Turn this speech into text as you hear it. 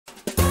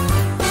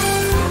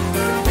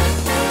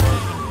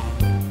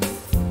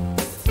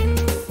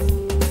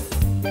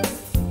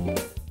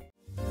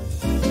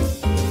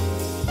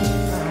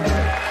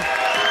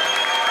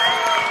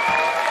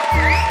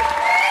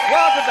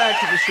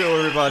show,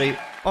 everybody.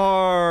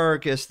 Our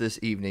guest this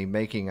evening,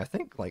 making, I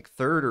think, like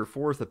third or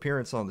fourth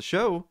appearance on the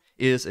show,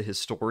 is a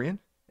historian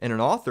and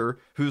an author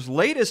whose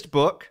latest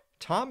book,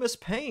 Thomas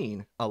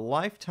Paine, A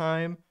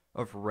Lifetime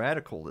of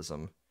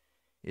Radicalism,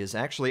 is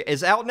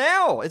out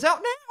now. It's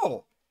out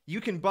now. You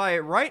can buy it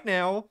right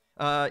now.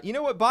 You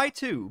know what? Buy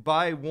two.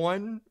 Buy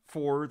one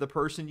for the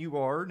person you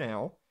are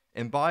now,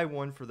 and buy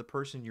one for the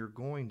person you're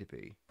going to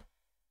be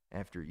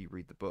after you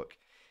read the book.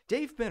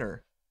 Dave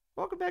Benner,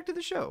 welcome back to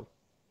the show.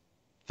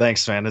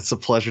 Thanks, man. It's a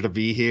pleasure to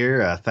be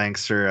here.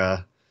 Thanks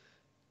for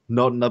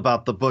noting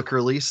about the book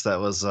release. That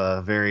was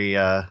a very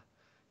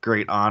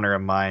great honor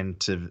of mine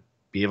to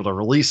be able to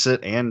release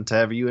it and to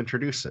have you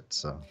introduce it.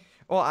 So,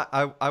 well,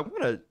 I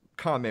want to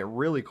comment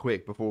really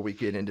quick before we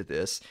get into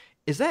this.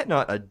 Is that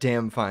not a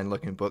damn fine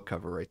looking book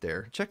cover right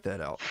there? Check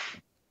that out.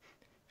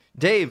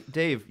 Dave,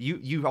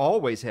 you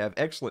always have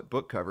excellent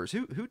book covers.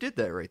 Who did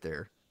that right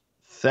there?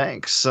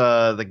 thanks.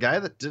 The guy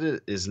that did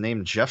it is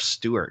named Jeff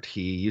Stewart.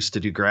 He used to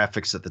do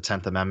graphics at the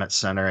 10th Amendment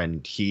Center,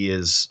 and he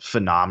is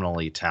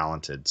phenomenally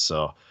talented.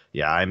 So,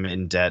 yeah, I'm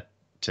in debt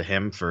to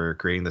him for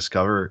creating this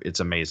cover. It's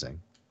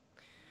amazing.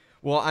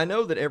 Well, I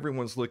know that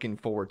everyone's looking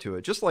forward to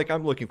it, just like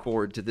I'm looking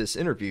forward to this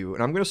interview.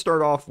 And we're going to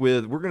start off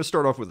with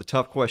a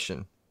tough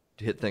question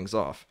to hit things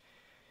off.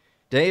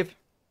 Dave,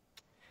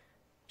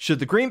 should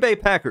the Green Bay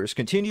Packers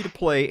continue to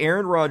play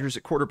Aaron Rodgers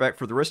at quarterback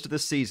for the rest of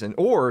this season,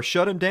 or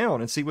shut him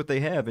down and see what they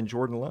have in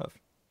Jordan Love?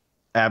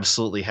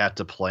 Absolutely had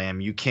to play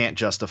him. You can't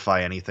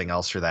justify anything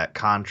else for that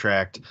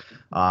contract.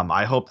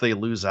 I hope they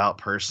lose out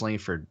personally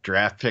for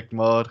draft pick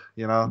mode,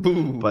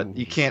 but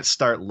you can't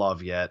start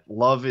Love yet.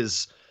 Love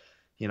is,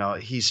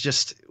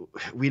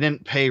 we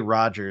didn't pay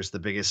Rodgers the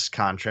biggest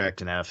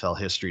contract in NFL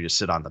history to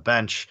sit on the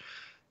bench.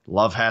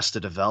 Love has to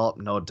develop,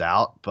 no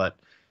doubt, but,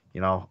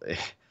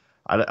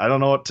 I don't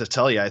know what to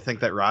tell you. I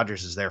think that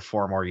Rodgers is there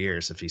 4 more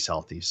years if he's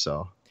healthy.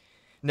 So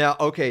now,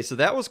 okay, so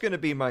that was going to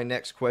be my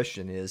next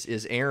question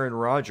is Aaron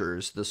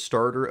Rodgers the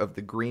starter of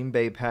the Green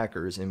Bay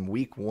Packers in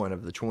week 1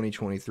 of the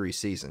 2023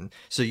 season?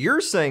 So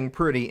you're saying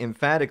pretty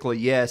emphatically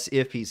yes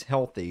if he's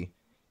healthy,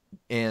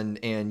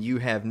 and you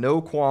have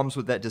no qualms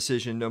with that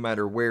decision no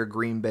matter where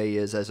Green Bay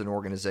is as an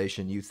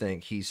organization. You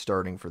think he's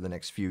starting for the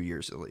next few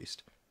years at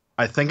least?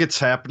 I think it's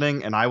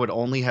happening, and I would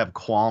only have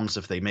qualms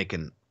if they make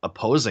an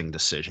opposing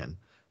decision.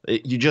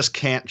 You just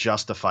can't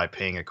justify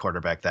paying a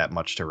quarterback that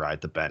much to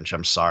ride the bench.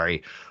 I'm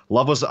sorry.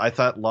 I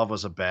thought Love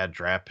was a bad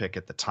draft pick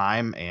at the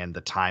time, and the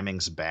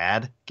timing's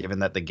bad given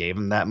that they gave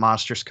him that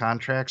monstrous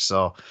contract.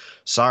 So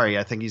sorry,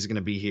 I think he's going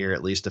to be here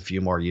at least a few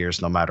more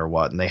years no matter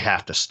what, and they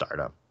have to start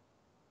him.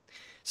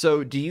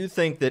 So do you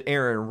think that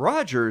Aaron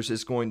Rodgers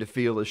is going to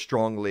feel as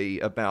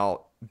strongly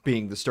about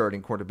being the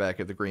starting quarterback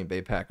of the Green Bay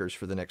Packers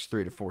for the next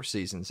 3 to 4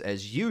 seasons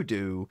as you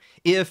do,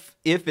 if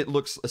it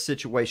looks a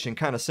situation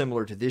kind of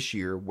similar to this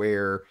year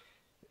where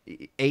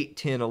 8,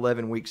 10,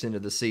 11 weeks into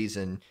the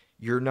season,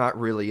 you're not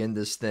really in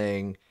this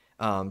thing?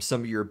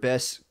 Some of your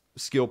best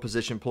skill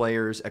position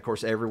players, of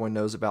course, everyone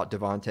knows about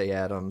Devontae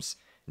Adams,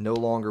 no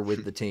longer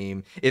with the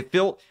team. I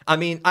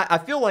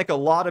feel like a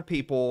lot of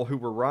people who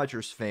were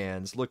Rodgers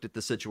fans looked at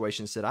the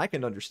situation and said, I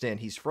can understand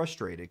he's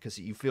frustrated because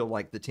you feel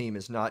like the team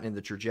is not in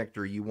the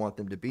trajectory you want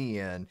them to be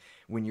in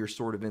when you're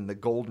sort of in the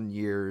golden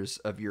years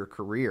of your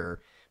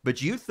career.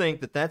 But you think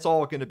that that's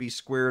all going to be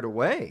squared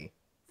away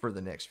for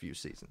the next few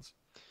seasons?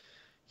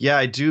 Yeah,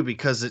 I do,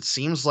 because it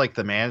seems like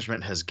the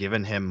management has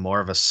given him more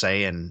of a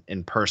say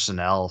in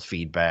personnel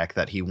feedback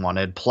that he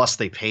wanted. Plus,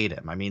 they paid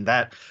him.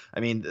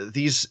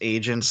 These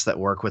agents that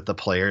work with the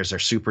players are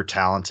super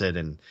talented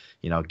and,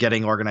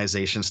 getting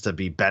organizations to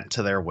be bent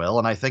to their will.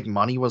 And I think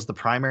money was the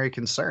primary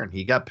concern.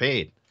 He got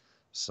paid.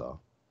 So.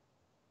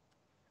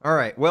 All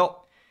right.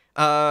 Well,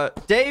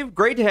 Dave,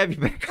 great to have you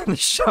back on the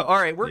show.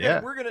 All right, we're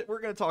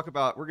gonna talk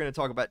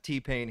about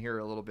T-Pain here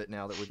a little bit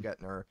now that we've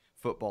gotten our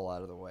football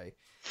out of the way.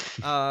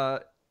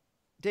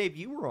 Dave,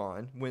 you were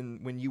on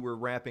when you were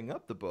wrapping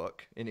up the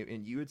book,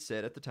 and you had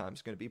said at the time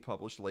it's going to be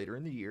published later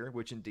in the year,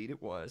 which indeed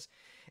it was.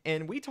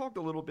 And we talked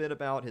a little bit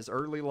about his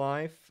early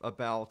life,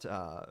 about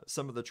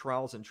some of the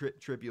trials and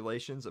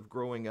tribulations of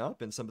growing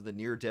up, and some of the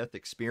near-death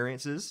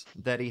experiences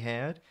that he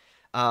had.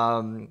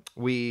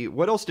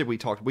 What else did we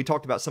talk? We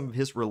talked about some of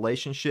his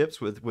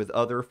relationships with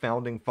other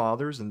founding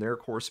fathers and their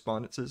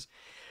correspondences.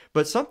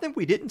 But something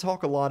we didn't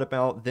talk a lot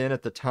about then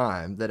at the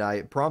time that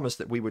I promised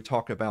that we would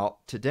talk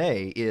about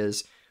today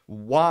is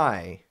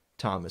why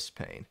Thomas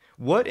Paine.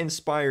 What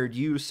inspired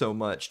you so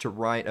much to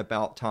write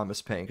about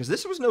Thomas Paine? Because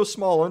this was no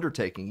small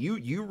undertaking.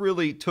 You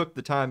really took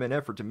the time and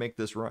effort to make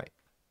this right.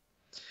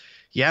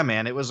 Yeah,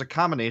 man, it was a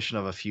combination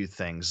of a few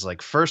things.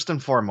 Like, first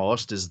and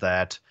foremost is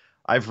that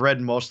I've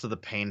read most of the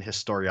Paine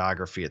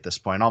historiography at this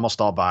point. Almost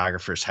all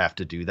biographers have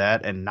to do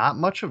that, and not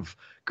much of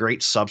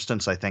great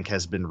substance, I think,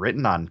 has been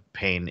written on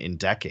Paine in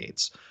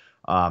decades.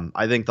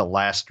 I think the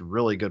last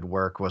really good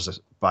work was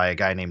by a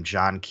guy named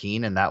John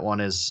Keane, and that one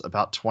is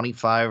about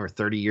 25 or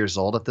 30 years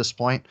old at this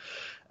point.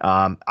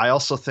 I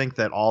also think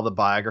that all the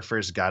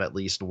biographers got at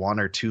least one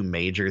or two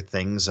major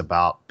things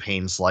about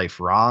Paine's life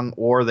wrong,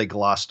 or they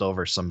glossed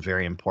over some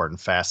very important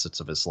facets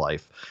of his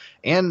life.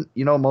 And,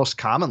 most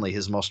commonly,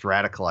 his most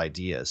radical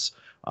ideas.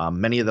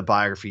 Many of the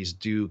biographies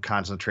do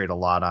concentrate a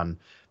lot on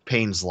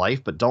Paine's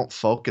life, but don't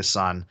focus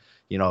on,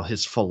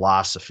 his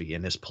philosophy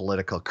and his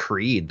political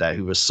creed that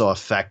he was so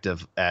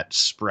effective at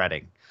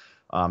spreading.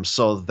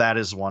 So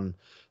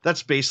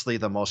that's basically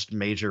the most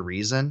major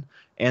reason.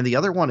 And the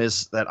other one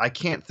is that I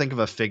can't think of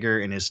a figure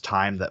in his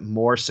time that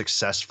more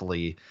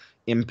successfully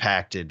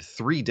impacted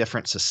three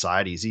different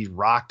societies. He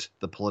rocked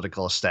the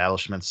political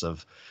establishments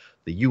of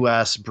the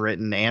US,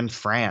 Britain, and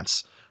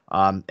France.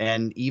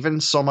 And even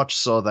so much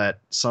so that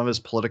some of his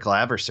political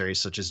adversaries,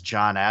 such as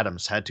John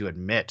Adams, had to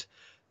admit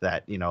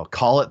that,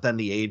 call it then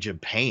the age of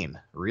Paine,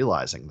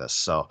 realizing this.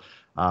 So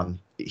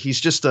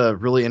he's just a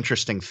really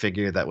interesting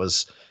figure that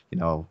was,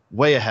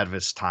 way ahead of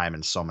his time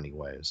in so many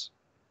ways.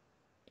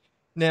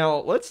 Now,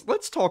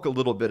 let's talk a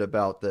little bit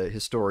about the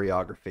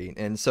historiography.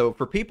 And so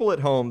for people at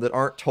home that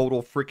aren't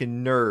total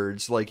freaking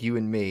nerds like you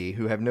and me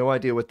who have no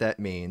idea what that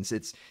means,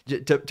 it's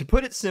to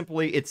put it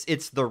simply,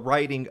 it's the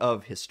writing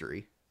of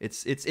history.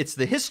 It's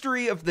the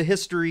history of the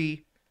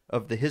history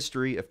of the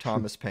history of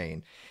Thomas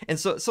Paine. And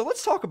so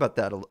let's talk about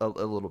that a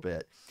little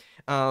bit.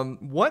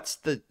 What's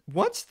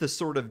the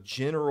sort of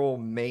general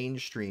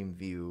mainstream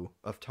view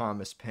of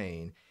Thomas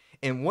Paine?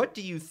 And what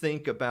do you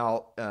think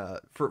about,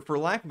 for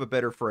lack of a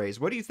better phrase,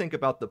 what do you think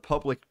about the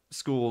public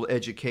school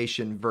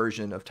education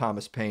version of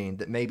Thomas Paine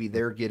that maybe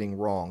they're getting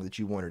wrong that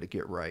you wanted to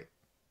get right?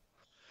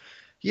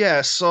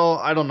 Yeah, so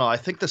I don't know. I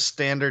think the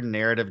standard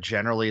narrative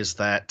generally is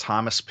that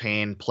Thomas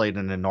Paine played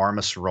an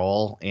enormous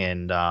role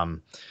in,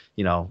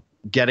 you know,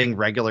 getting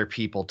regular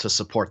people to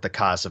support the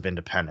cause of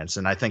independence,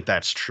 and I think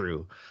that's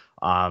true.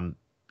 Um,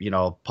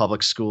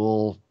 Public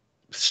school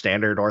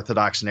standard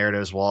Orthodox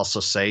narratives will also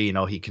say,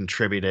 he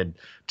contributed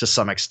to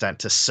some extent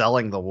to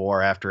selling the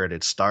war after it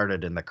had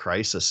started in the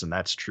crisis, and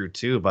that's true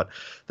too. But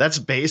that's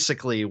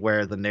basically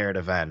where the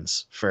narrative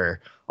ends for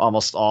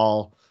almost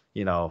all,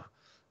 you know.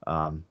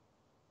 Um,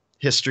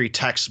 History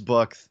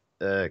textbook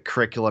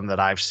curriculum that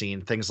I've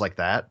seen, things like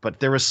that. But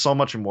there was so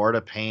much more to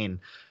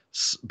Paine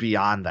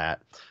beyond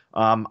that.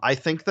 I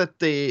think that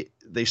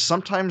they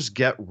sometimes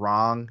get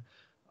wrong.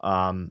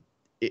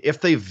 If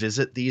they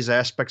visit these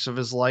aspects of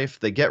his life,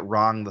 they get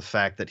wrong the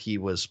fact that he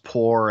was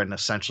poor and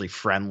essentially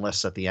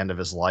friendless at the end of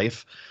his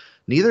life.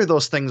 Neither of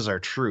those things are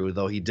true,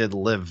 though he did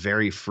live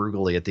very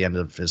frugally at the end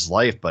of his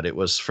life, but it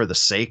was for the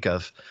sake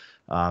of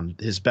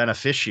his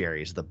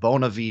beneficiaries, the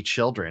Bonnevie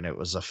children. It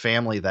was a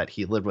family that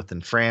he lived with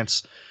in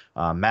France.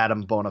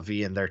 Madame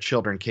Bonnevie and their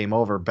children came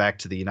over back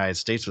to the United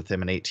States with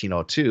him in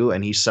 1802,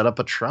 and he set up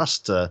a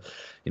trust to,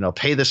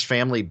 pay this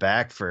family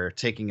back for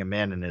taking him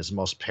in his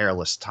most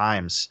perilous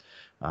times.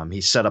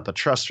 He set up a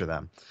trust for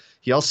them.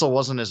 He also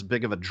wasn't as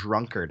big of a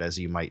drunkard as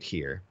you might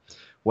hear.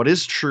 What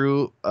is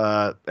true,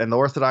 and the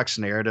Orthodox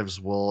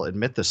narratives will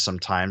admit this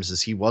sometimes,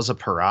 is he was a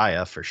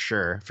pariah for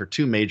sure, for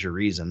two major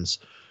reasons.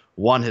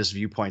 One, his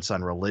viewpoints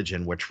on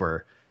religion, which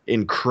were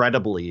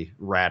incredibly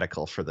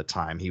radical for the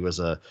time. He was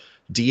a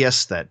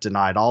deist that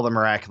denied all the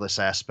miraculous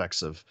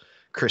aspects of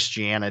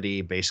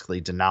Christianity, basically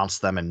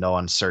denounced them in no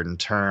uncertain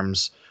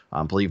terms,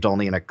 believed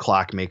only in a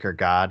clockmaker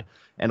God,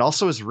 and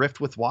also his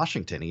rift with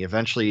Washington. He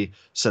eventually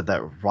said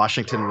that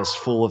Washington was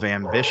full of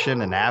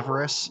ambition and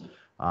avarice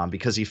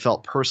because he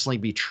felt personally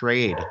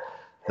betrayed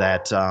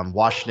that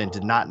Washington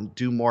did not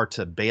do more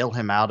to bail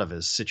him out of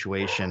his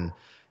situation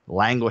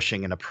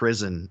languishing in a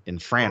prison in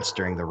France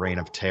during the Reign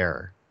of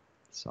Terror.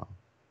 So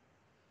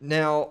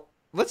Now,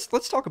 let's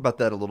talk about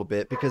that a little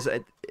bit because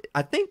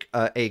I think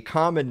a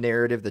common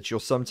narrative that you'll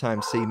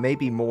sometimes see,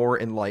 maybe more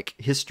in like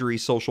history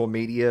social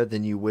media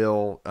than you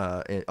will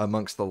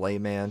amongst the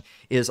layman,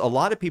 is a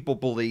lot of people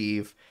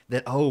believe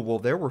that, oh, well,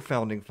 there were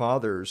founding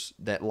fathers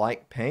that,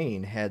 like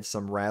Paine, had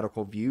some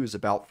radical views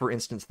about, for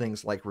instance,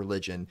 things like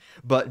religion,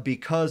 but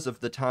because of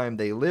the time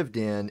they lived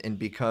in and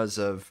because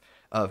of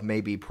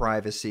maybe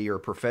privacy or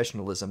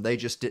professionalism, they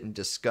just didn't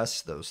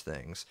discuss those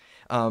things.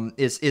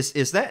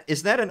 Is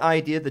that an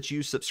idea that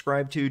you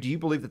subscribe to? Do you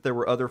believe that there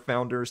were other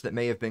founders that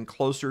may have been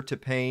closer to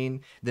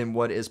Paine than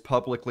what is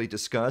publicly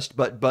discussed,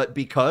 but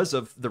because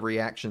of the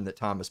reaction that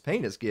Thomas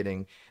Paine is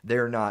getting,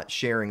 they're not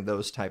sharing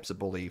those types of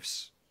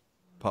beliefs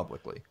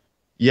publicly?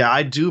 yeah,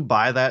 I do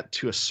buy that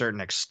to a certain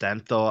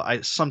extent, though.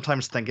 I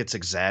sometimes think it's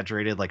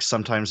exaggerated. Like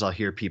sometimes I'll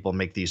hear people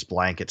make these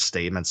blanket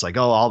statements like,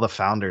 "Oh, all the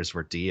founders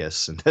were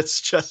deists," and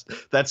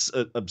that's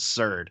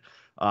absurd.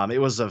 It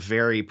was a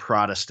very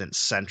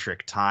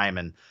Protestant-centric time,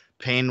 and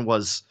Paine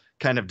was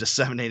kind of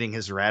disseminating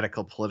his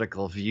radical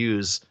political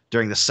views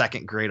during the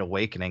Second Great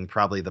Awakening,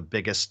 probably the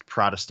biggest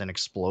Protestant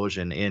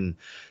explosion in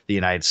the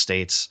United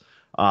States.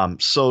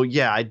 So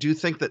yeah, I do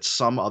think that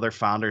some other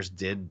founders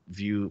did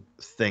view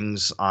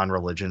things on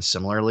religion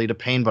similarly to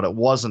Paine, but it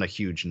wasn't a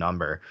huge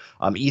number.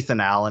 Ethan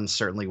Allen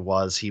certainly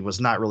was. He was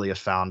not really a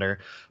founder,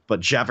 but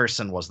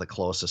Jefferson was the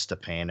closest to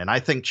Paine. And I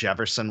think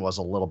Jefferson was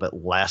a little bit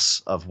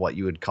less of what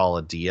you would call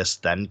a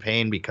deist than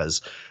Paine,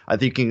 because I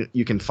think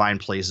you can find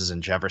places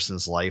in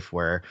Jefferson's life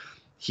where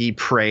he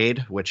prayed,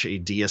 which a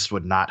deist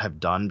would not have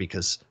done,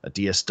 because a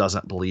deist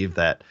doesn't believe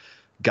that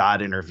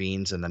God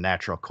intervenes in the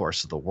natural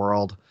course of the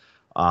world,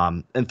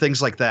 and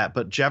things like that.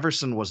 But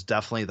Jefferson was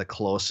definitely the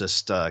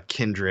closest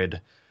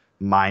kindred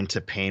mind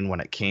to Paine when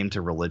it came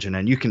to religion,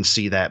 and you can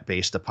see that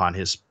based upon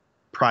his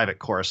private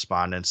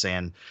correspondence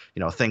and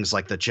things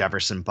like the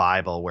Jefferson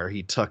Bible, where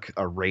he took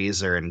a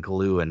razor and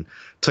glue and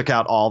took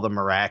out all the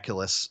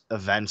miraculous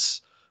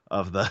events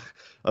of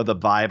the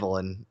Bible,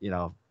 and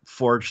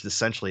forged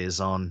essentially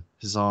his own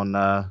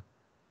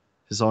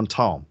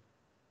tome.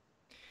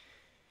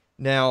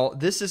 Now,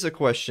 this is a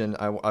question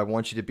I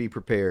want you to be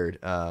prepared.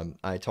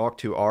 I talked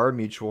to our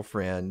mutual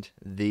friend,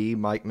 the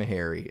Mike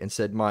Meharry, and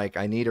said, Mike,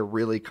 I need a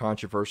really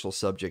controversial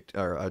subject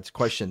or a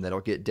question that'll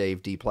get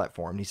Dave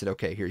deplatformed. He said,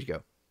 okay, here you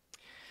go.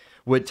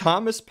 Would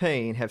Thomas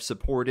Paine have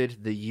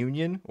supported the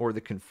Union or the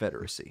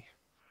Confederacy?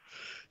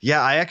 Yeah,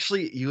 I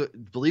actually, you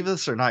believe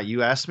this or not,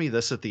 you asked me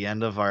this at the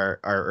end of our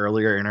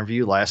earlier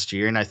interview last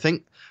year, and I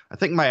think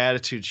my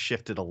attitude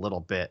shifted a little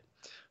bit.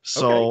 Okay.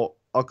 So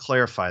I'll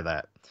clarify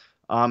that.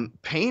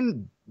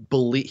 Paine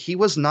he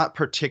was not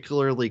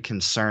particularly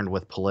concerned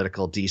with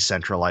political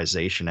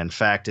decentralization. In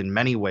fact, in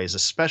many ways,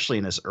 especially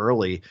in his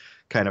early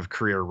kind of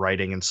career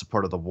writing in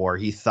support of the war,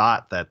 he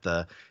thought that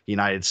the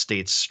United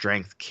States'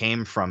 strength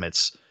came from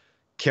its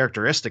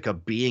characteristic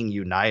of being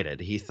united.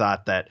 He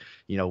thought that,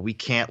 we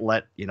can't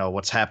let,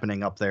 what's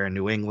happening up there in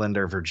New England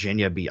or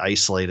Virginia be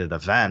isolated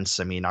events.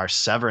 I mean, our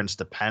severance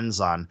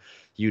depends on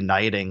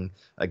uniting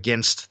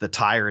against the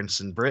tyrants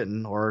in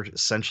Britain, or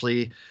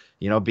essentially,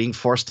 being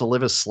forced to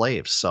live as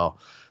slaves. So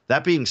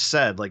that being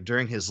said, like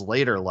during his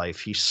later life,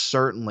 he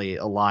certainly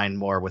aligned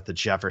more with the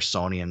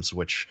Jeffersonians,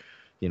 which,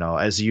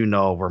 as you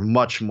know, were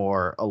much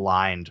more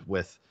aligned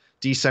with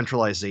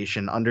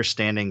decentralization,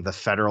 understanding the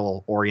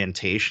federal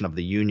orientation of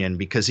the Union,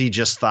 because he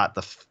just thought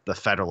the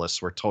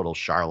Federalists were total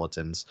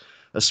charlatans,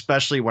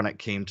 especially when it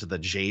came to the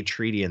Jay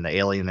Treaty and the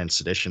Alien and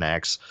Sedition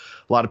Acts.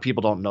 A lot of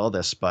people don't know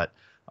this, but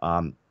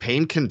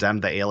Paine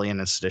condemned the Alien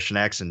and Sedition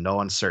Acts in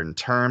no uncertain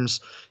terms.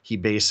 He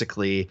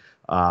basically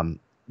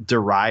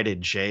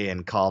derided Jay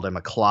and called him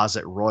a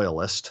closet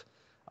royalist.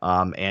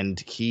 And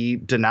he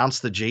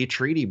denounced the Jay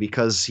Treaty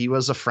because he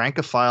was a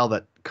Francophile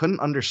that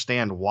couldn't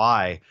understand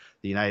why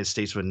the United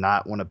States would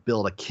not want to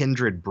build a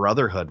kindred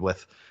brotherhood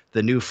with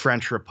the new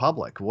French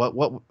Republic.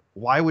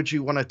 Why would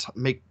you want to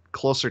make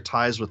closer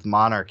ties with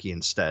monarchy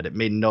instead? It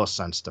made no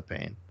sense to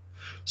Paine.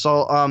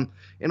 So,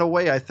 in a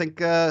way, I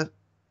think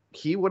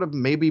he would have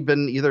maybe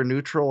been either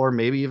neutral or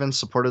maybe even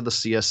supported the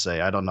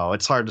CSA. I don't know.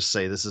 It's hard to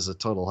say. This is a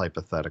total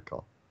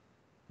hypothetical.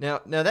 Now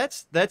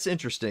that's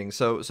interesting.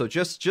 So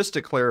just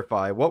to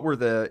clarify, what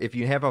were if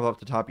you have off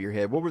the top of your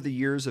head, what were the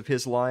years of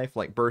his life,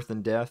 like birth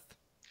and death?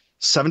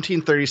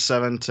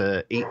 1737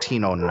 to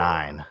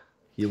 1809.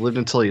 He lived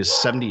until he was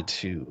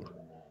 72.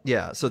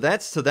 Yeah, so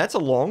that's a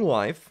long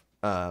life,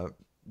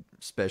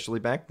 especially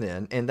back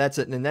then, and that's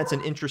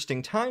an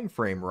interesting time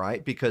frame,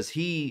 right? Because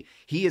he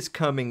is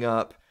coming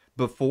up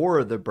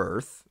before the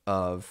birth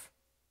of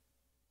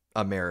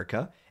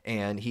America,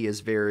 and he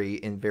is very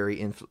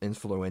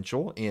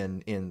influential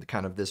in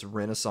kind of this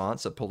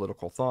renaissance of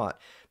political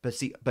thought.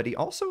 But he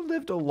also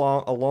lived a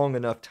long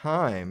enough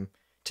time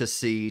to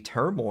see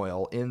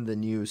turmoil in the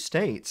new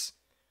states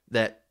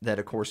that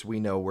of course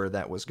we know where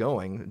that was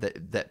going,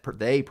 that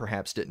they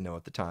perhaps didn't know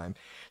at the time.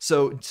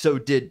 So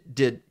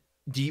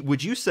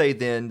would you say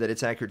then that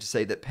it's accurate to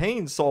say that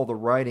Paine saw the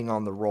writing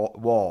on the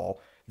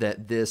wall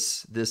that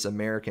this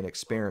American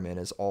experiment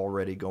is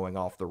already going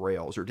off the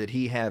rails, or did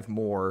he have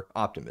more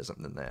optimism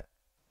than that?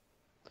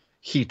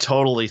 He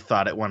totally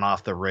thought it went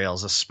off the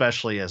rails,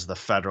 especially as the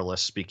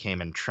Federalists became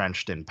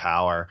entrenched in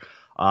power.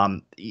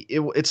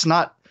 It's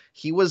not.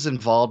 He was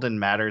involved in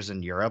matters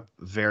in Europe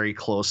very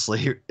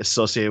closely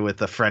associated with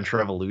the French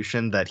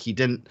Revolution, that he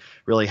didn't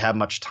really have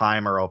much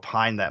time or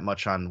opine that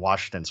much on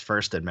Washington's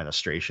first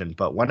administration.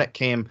 But when it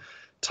came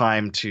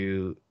time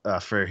to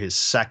for his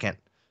second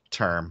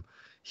term,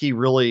 he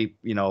really,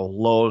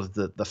 loathed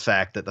the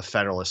fact that the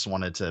Federalists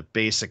wanted to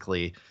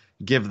basically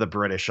give the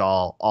British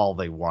all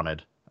they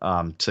wanted,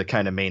 to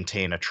kind of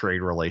maintain a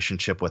trade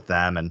relationship with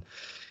them. And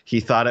he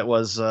thought it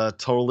was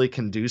totally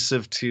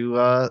conducive to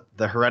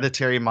the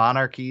hereditary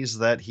monarchies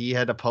that he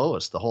had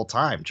opposed the whole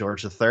time,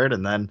 George III,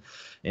 and then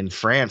in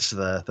France,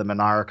 the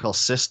monarchical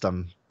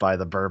system by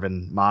the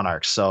Bourbon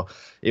monarchs. So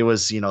it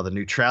was, the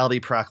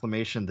Neutrality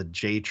Proclamation, the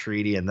Jay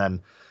Treaty, and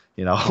then,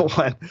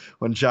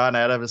 when John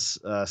Adams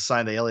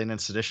signed the Alien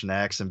and Sedition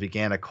Acts and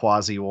began a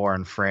quasi-war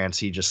in France,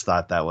 he just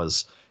thought that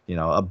was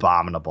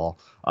abominable.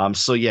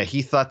 So yeah,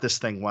 he thought this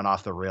thing went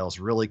off the rails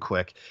really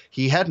quick.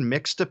 He had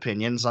mixed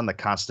opinions on the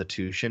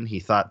Constitution. He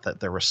thought that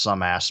there were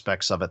some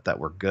aspects of it that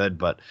were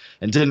good,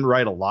 and didn't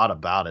write a lot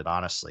about it,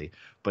 honestly.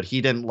 But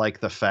he didn't like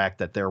the fact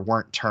that there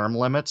weren't term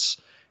limits,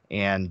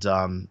 and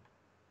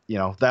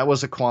that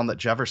was a qualm that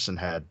Jefferson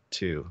had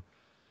too.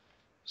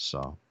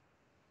 So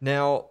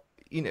Now,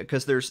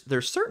 because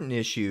there's certain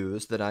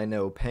issues that I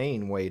know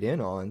Paine weighed in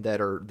on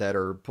that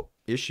are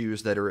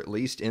issues that are at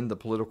least in the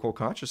political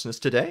consciousness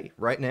today,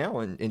 right now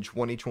in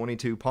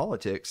 2022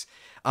 politics.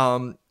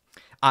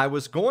 I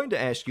was going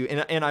to ask you,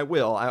 and I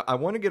will. I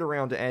want to get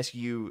around to ask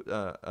you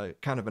a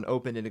kind of an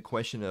open-ended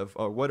question of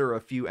what are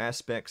a few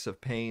aspects of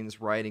Paine's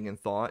writing and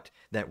thought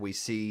that we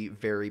see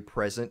very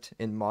present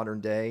in modern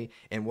day,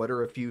 and what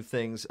are a few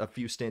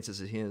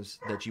stances of his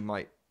that you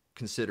might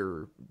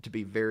consider to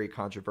be very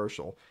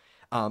controversial.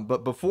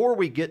 But before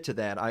we get to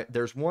that,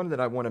 there's one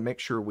that I want to make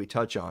sure we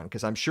touch on,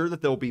 because I'm sure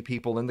that there'll be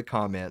people in the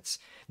comments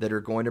that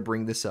are going to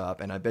bring this up,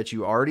 and I bet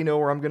you already know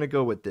where I'm going to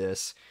go with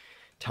this.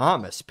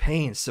 Thomas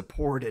Paine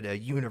supported a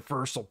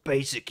universal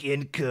basic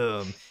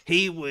income.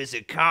 He was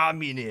a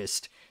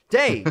communist.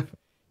 Dave,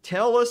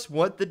 tell us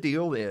what the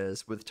deal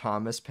is with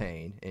Thomas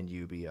Paine and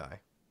UBI.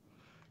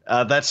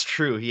 That's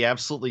true. He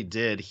absolutely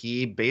did.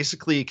 He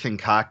basically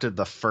concocted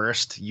the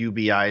first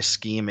UBI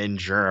scheme in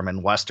germ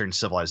in Western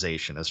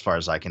civilization, as far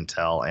as I can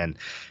tell. And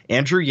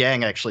Andrew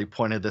Yang actually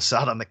pointed this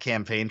out on the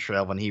campaign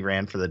trail when he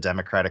ran for the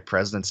Democratic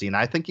presidency, and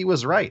I think he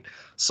was right.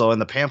 So in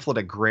the pamphlet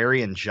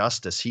Agrarian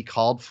Justice, he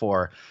called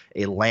for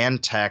a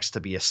land tax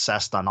to be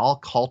assessed on all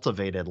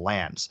cultivated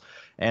lands.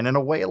 And in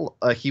a way,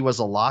 he was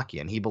a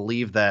Lockean. He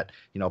believed that,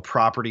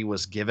 property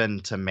was given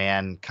to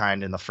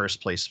mankind in the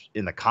first place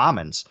in the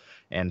commons.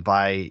 And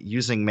by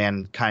using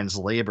mankind's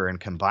labor and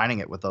combining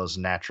it with those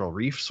natural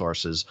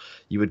resources,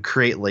 you would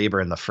create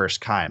labor in the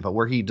first kind. But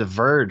where he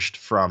diverged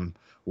from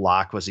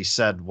Locke was he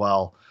said,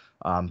 well,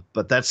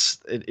 but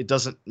it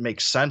doesn't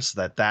make sense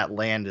that that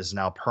land is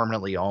now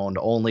permanently owned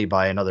only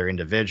by another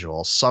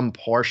individual. Some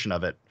portion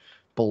of it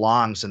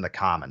belongs in the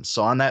commons.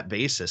 So on that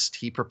basis,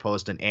 he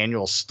proposed an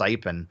annual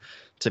stipend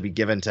to be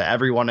given to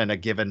everyone in a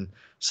given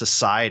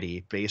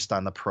society based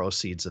on the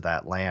proceeds of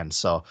that land.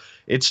 So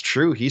it's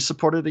true. He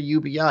supported a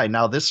UBI.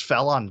 Now, this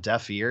fell on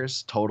deaf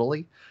ears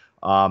totally.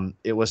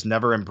 It was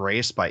never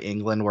embraced by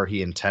England where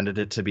he intended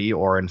it to be,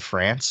 or in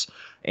France.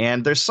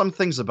 And there's some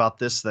things about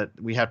this that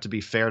we have to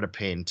be fair to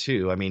Paine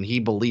too. I mean,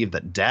 he believed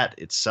that debt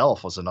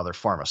itself was another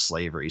form of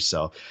slavery.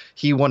 So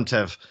he wouldn't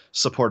have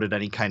supported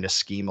any kind of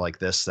scheme like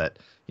this that,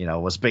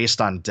 was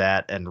based on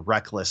debt and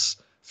reckless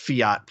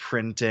fiat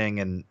printing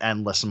and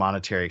endless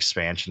monetary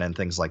expansion and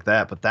things like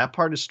that. But that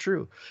part is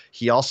true.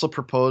 He also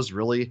proposed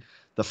really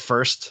the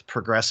first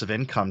progressive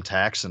income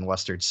tax in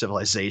Western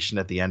civilization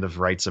at the end of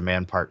Rights of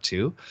Man Part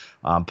 2,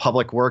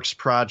 public works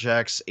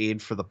projects,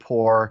 aid for the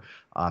poor,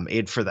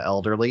 aid for the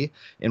elderly,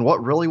 in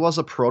what really was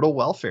a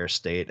proto-welfare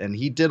state. And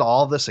he did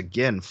all this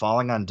again,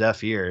 falling on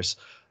deaf ears,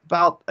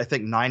 about, I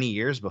think, 90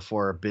 years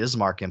before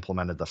Bismarck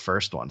implemented the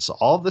first one. So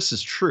all of this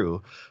is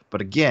true.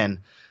 But again,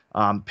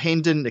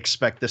 Paine didn't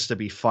expect this to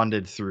be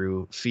funded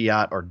through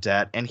fiat or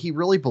debt, and he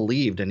really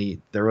believed,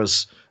 and there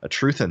was a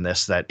truth in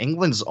this, that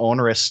England's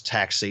onerous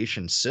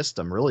taxation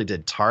system really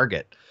did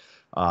target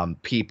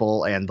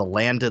people, and the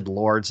landed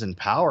lords in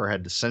power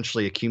had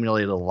essentially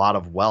accumulated a lot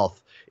of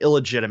wealth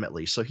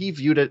illegitimately. So he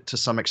viewed it to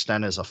some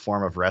extent as a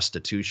form of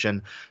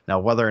restitution. Now,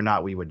 whether or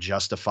not we would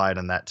justify it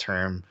in that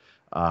term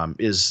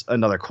is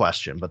another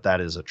question, but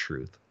that is a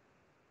truth.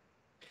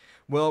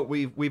 Well,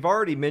 we've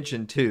already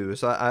mentioned two,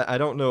 so I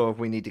don't know if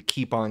we need to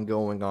keep on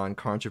going on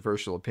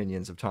controversial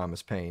opinions of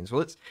Thomas Paine.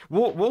 So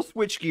we'll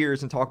switch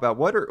gears and talk about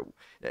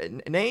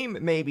name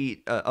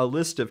maybe a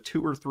list of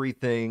 2 or 3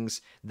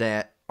 things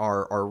that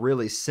are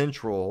really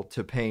central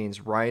to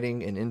Paine's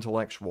writing and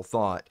intellectual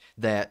thought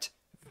that,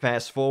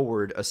 fast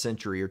forward a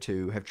century or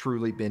two, have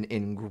truly been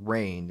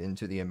ingrained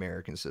into the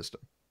American system.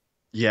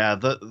 Yeah,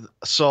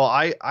 so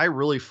I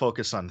really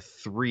focus on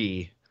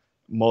 3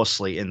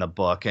 mostly in the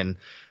book, and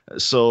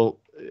so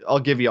I'll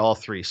give you all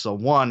 3. So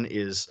one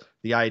is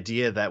the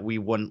idea that we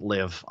wouldn't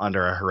live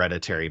under a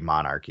hereditary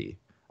monarchy.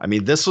 I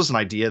mean, this was an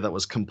idea that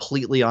was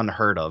completely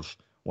unheard of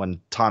when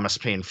Thomas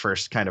Paine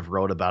first kind of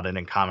wrote about it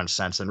in Common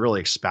Sense and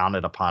really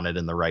expounded upon it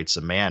in The Rights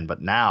of Man.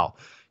 But now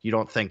you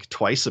don't think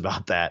twice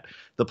about that.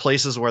 The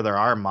places where there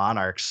are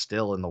monarchs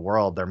still in the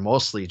world, they're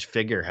mostly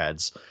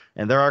figureheads.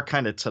 And there are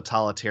kind of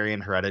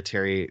totalitarian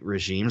hereditary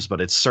regimes,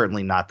 but it's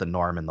certainly not the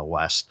norm in the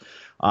West.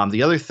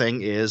 The other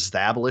thing is the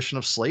abolition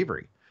of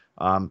slavery.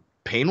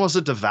 Paine was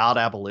a devout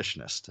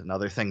abolitionist,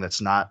 another thing that's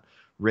not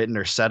written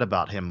or said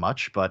about him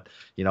much, but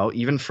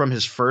even from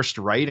his first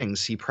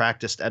writings, he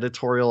practiced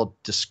editorial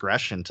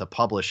discretion to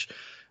publish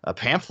a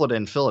pamphlet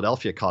in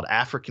Philadelphia called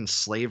African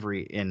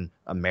Slavery in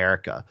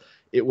America.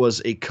 It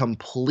was a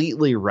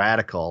completely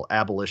radical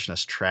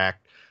abolitionist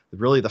tract,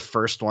 really the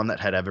first one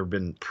that had ever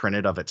been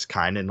printed of its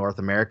kind in North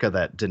America,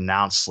 that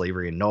denounced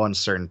slavery in no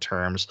uncertain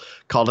terms,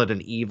 called it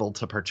an evil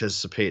to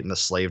participate in the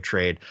slave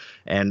trade,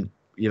 and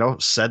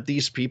said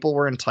these people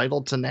were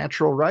entitled to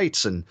natural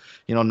rights. And,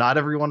 not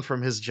everyone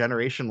from his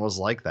generation was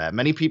like that.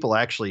 Many people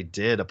actually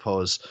did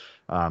oppose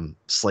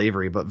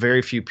slavery, but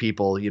very few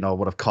people,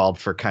 would have called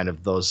for kind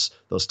of those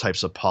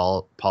types of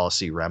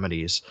policy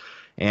remedies.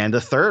 And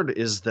the third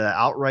is the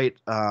outright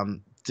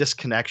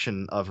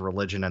disconnection of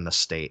religion and the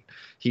state.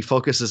 He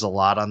focuses a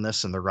lot on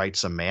this in The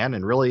Rights of Man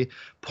and really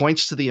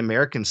points to the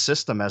American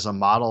system as a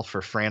model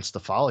for France to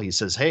follow. He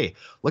says, hey,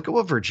 look at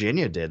what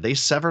Virginia did. They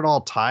severed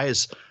all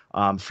ties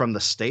from the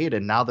state,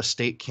 and now the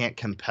state can't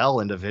compel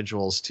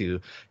individuals to,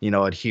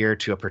 adhere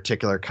to a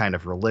particular kind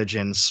of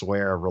religion,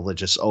 swear a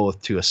religious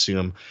oath, to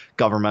assume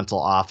governmental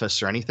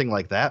office or anything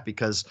like that,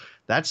 because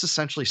that's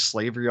essentially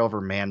slavery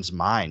over man's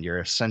mind. You're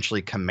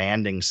essentially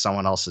commanding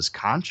someone else's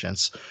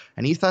conscience,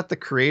 and he thought the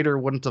creator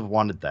wouldn't have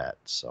wanted that.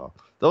 So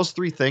those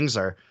three things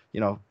are,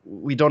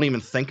 we don't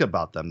even think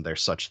about them. They're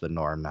such the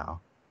norm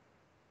now.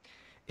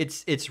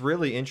 It's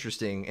really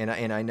interesting,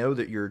 and I know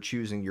that you're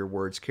choosing your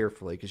words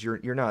carefully, because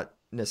you're not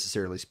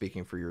necessarily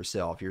speaking for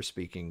yourself. You're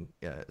speaking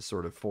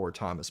sort of for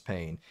Thomas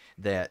Paine.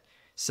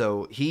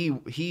 So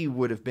he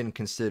would have been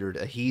considered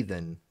a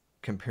heathen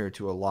compared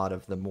to a lot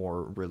of the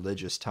more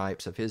religious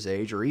types of his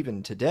age, or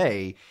even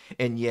today,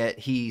 and yet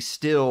he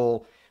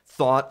still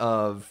thought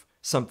of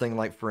something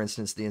like, for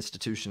instance, the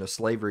institution of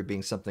slavery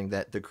being something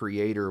that the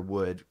creator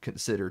would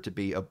consider to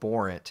be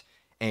abhorrent,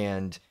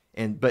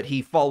 but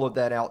he followed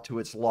that out to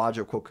its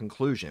logical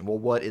conclusion. Well,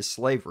 what is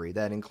slavery?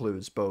 That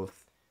includes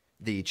both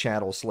the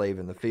chattel slave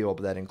in the field,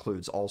 but that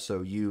includes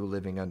also you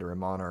living under a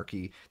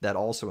monarchy. That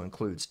also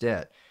includes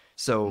debt.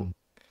 So,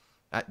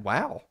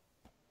 wow.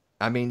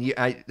 I mean,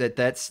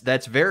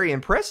 that's very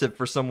impressive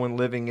for someone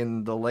living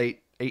in the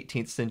late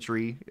 18th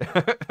century,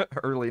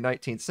 early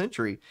 19th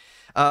century.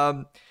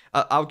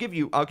 I'll give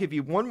you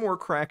one more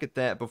crack at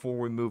that before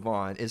we move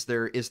on. Is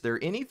there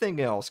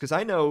anything else? Because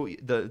I know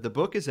the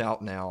book is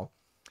out now.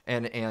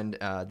 And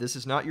this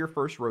is not your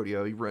first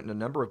rodeo. You've written a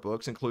number of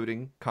books,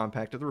 including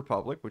Compact of the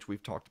Republic, which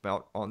we've talked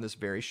about on this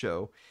very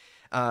show.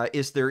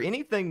 Is there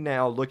anything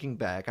now, looking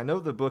back? I know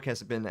the book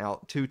hasn't been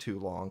out too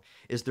long.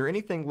 Is there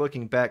anything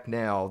looking back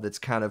now that's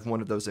kind of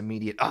one of those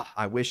immediate,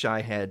 I wish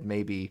I had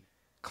maybe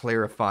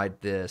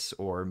clarified this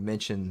or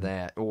mentioned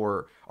that?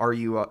 Or are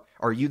you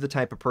the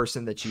type of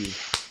person that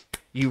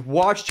you've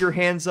washed your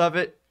hands of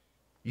it,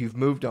 you've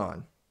moved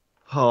on?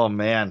 Oh,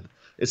 man.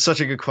 It's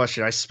such a good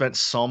question. I spent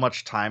so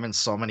much time and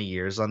so many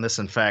years on this.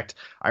 In fact,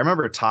 I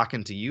remember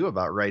talking to you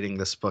about writing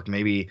this book,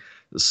 maybe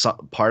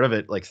part of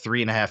it like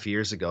 3.5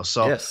 years ago.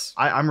 So yes.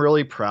 I'm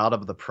really proud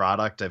of the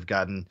product. I've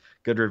gotten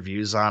good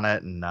reviews on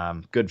it and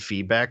good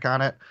feedback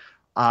on it.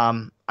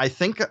 I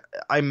think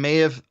I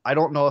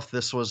don't know if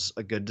this was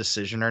a good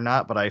decision or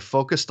not, but I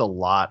focused a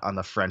lot on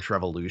the French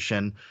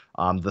Revolution,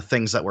 the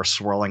things that were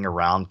swirling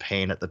around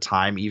Paine at the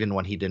time, even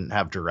when he didn't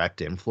have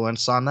direct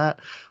influence on that,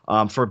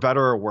 for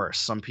better or worse.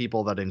 Some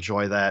people that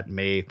enjoy that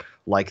may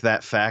like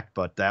that fact,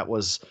 but that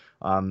was,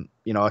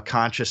 a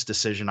conscious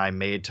decision I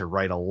made to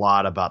write a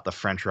lot about the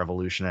French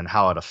Revolution and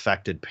how it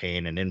affected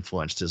Paine and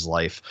influenced his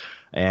life.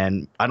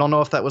 And I don't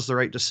know if that was the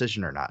right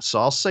decision or not. So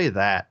I'll say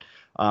that.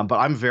 But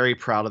I'm very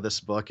proud of this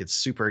book. It's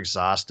super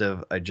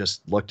exhaustive. I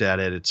just looked at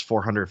it. It's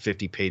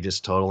 450 pages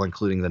total,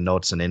 including the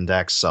notes and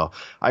index. So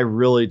I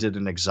really did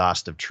an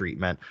exhaustive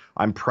treatment.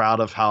 I'm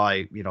proud of how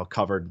I,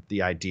 covered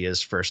the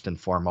ideas first and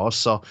foremost.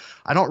 So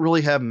I don't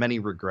really have many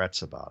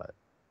regrets about it.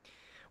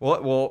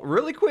 Well,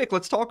 really quick,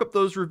 let's talk up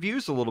those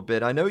reviews a little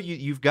bit. I know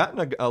you've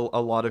gotten a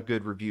lot of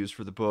good reviews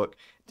for the book.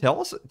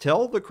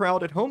 Tell the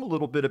crowd at home a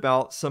little bit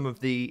about some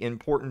of the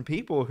important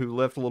people who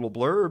left little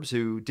blurbs,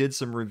 who did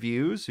some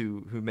reviews,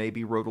 who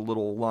maybe wrote a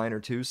little line or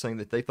two saying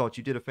that they thought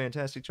you did a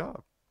fantastic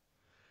job.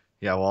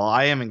 Yeah, well,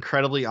 I am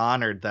incredibly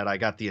honored that I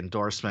got the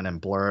endorsement and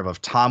blurb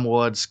of Tom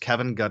Woods,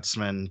 Kevin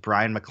Gutzman,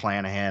 Brian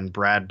McClanahan,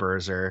 Brad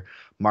Berzer,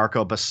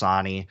 Marco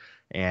Bassani,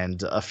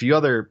 and a few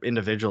other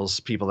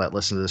individuals people that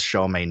listen to this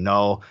show may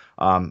know.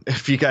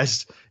 If you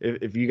guys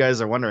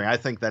are wondering, I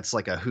think that's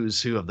like a who's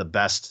who of the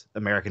best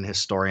American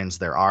historians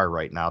there are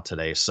right now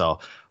today. So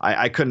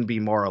I couldn't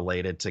be more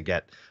elated to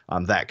get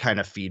that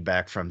kind of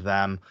feedback from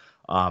them.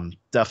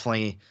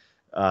 Definitely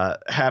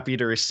happy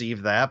to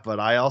receive that, but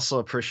I also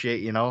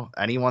appreciate,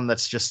 anyone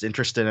that's just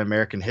interested in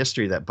American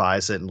history that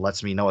buys it and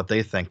lets me know what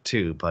they think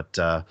too. But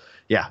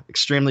yeah,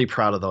 extremely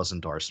proud of those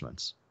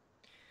endorsements.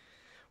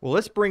 Well,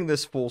 let's bring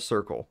this full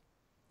circle.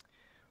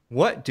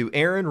 What do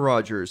Aaron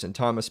Rodgers and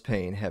Thomas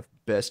Paine have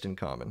best in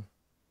common?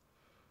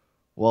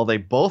 Well, they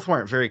both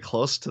weren't very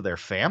close to their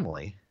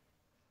family.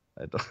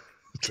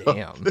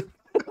 Damn.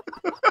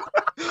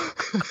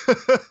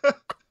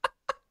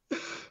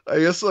 I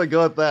guess I'll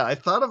go with that. I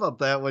thought about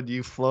that when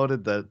you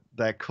floated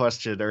that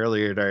question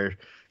earlier in our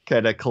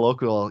kind of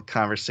colloquial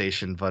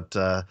conversation, but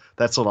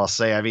that's what I'll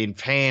say. I mean,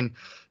 Paine,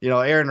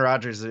 Aaron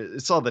Rodgers,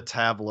 it's all the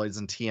tabloids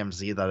and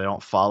TMZ that I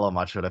don't follow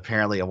much, but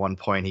apparently at one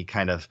point he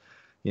kind of,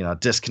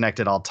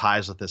 disconnected all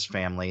ties with his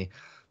family.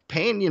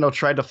 Paine,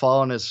 tried to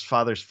follow in his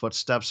father's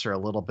footsteps for a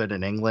little bit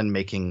in England,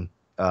 making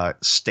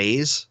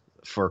stays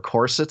for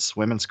corsets,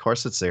 women's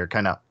corsets. They are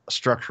kind of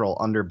structural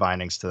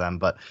underbindings to them,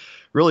 but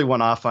really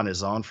went off on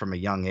his own from a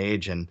young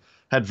age and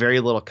had very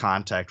little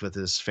contact with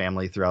his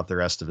family throughout the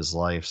rest of his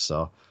life.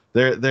 So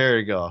there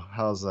you go.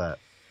 How's that?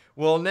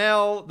 Well,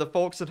 now the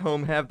folks at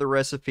home have the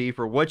recipe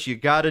for what you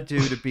got to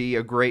do to be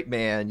a great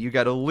man. You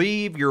got to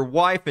leave your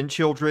wife and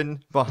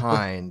children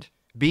behind.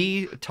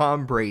 Be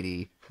Tom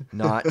Brady,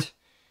 not,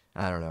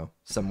 I don't know,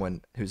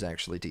 someone who's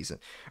actually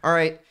decent. All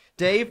right,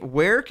 Dave,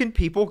 where can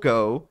people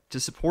go to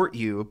support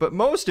you? But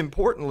most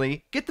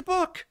importantly, get the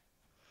book.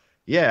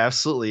 Yeah,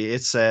 absolutely.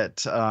 It's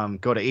at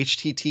go to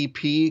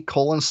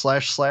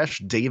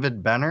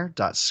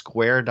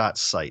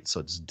http://davidbenner.square.site. So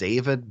it's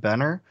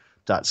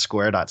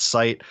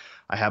davidbenner.square.site.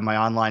 I have my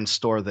online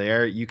store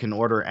there. You can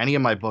order any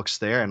of my books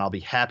there, and I'll be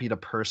happy to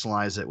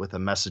personalize it with a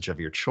message of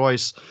your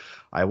choice.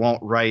 I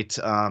won't write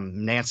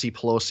Nancy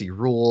Pelosi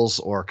rules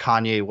or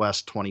Kanye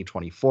West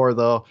 2024,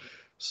 though.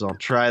 So don't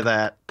try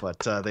that, but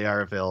they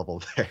are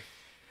available there.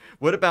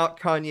 What about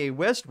Kanye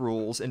West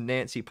rules and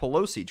Nancy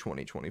Pelosi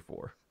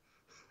 2024?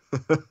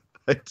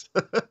 It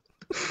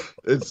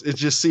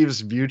just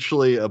seems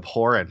mutually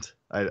abhorrent.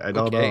 I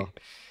don't know.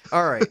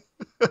 All right.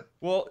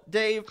 Well,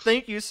 Dave,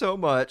 thank you so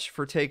much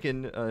for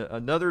taking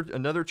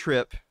another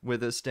trip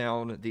with us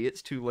down the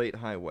It's Too Late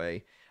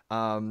highway.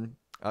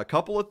 A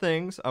couple of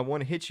things I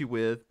want to hit you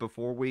with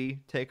before we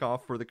take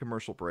off for the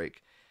commercial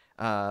break.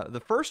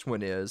 The first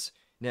one is,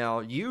 now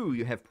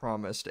you have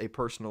promised a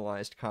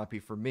personalized copy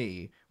for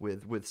me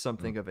with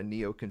something of a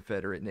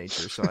neo-Confederate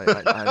nature, so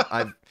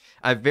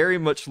I very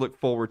much look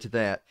forward to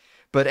that.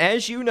 But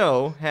as you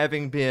know,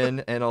 having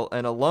been an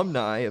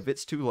alumni of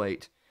It's Too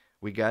Late,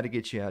 we got to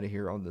get you out of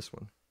here on this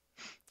one.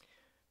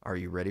 Are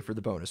you ready for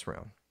the bonus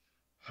round?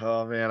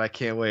 Oh, man, I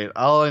can't wait.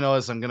 All I know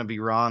is I'm going to be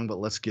wrong, but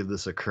let's give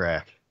this a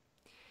crack.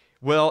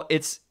 Well,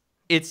 it's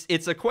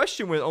a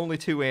question with only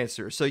two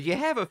answers, so you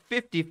have a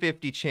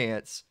 50-50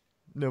 chance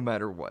no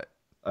matter what.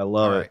 I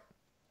love it.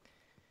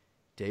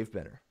 Dave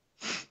Benner.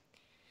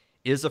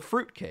 Is a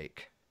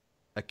fruitcake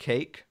a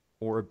cake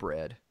or a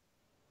bread?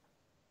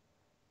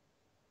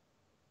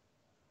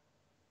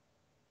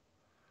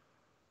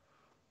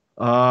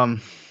 A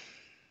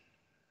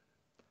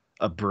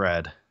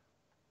bread.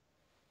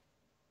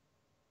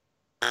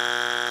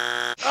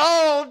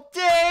 Oh,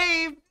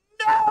 Dave,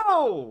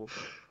 no!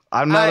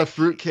 I'm not a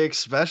fruitcake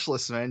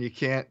specialist, man. You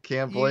can't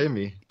blame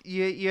me.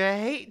 You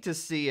hate to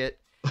see it.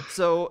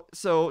 So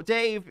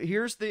Dave,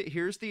 here's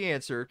the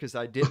answer, because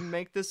I didn't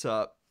make this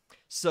up.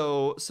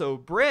 So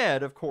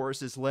bread, of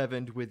course, is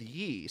leavened with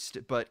yeast,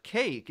 but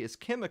cake is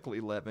chemically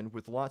leavened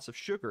with lots of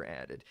sugar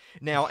added.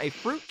 Now, a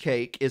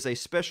fruitcake is a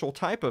special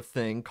type of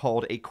thing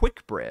called a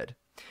quick bread.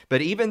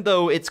 But even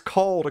though it's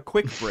called a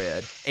quick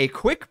bread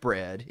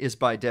is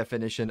by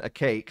definition a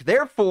cake.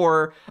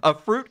 Therefore, a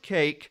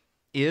fruitcake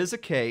is a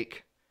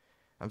cake.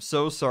 I'm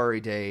so sorry,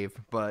 Dave,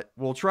 but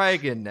we'll try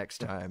again next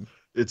time.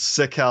 It's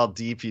sick how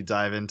deep you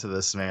dive into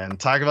this, man.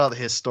 Talk about the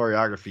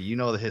historiography. You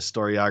know the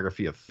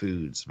historiography of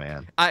foods,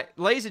 man.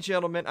 Ladies and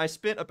gentlemen, I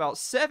spent about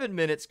 7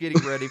 minutes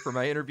getting ready for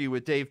my interview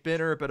with Dave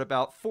Benner, but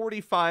about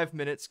 45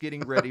 minutes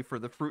getting ready for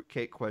the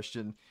fruitcake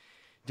question.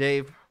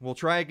 Dave, we'll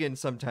try again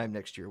sometime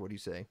next year. What do you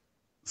say?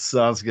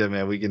 Sounds good,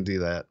 man. We can do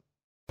that.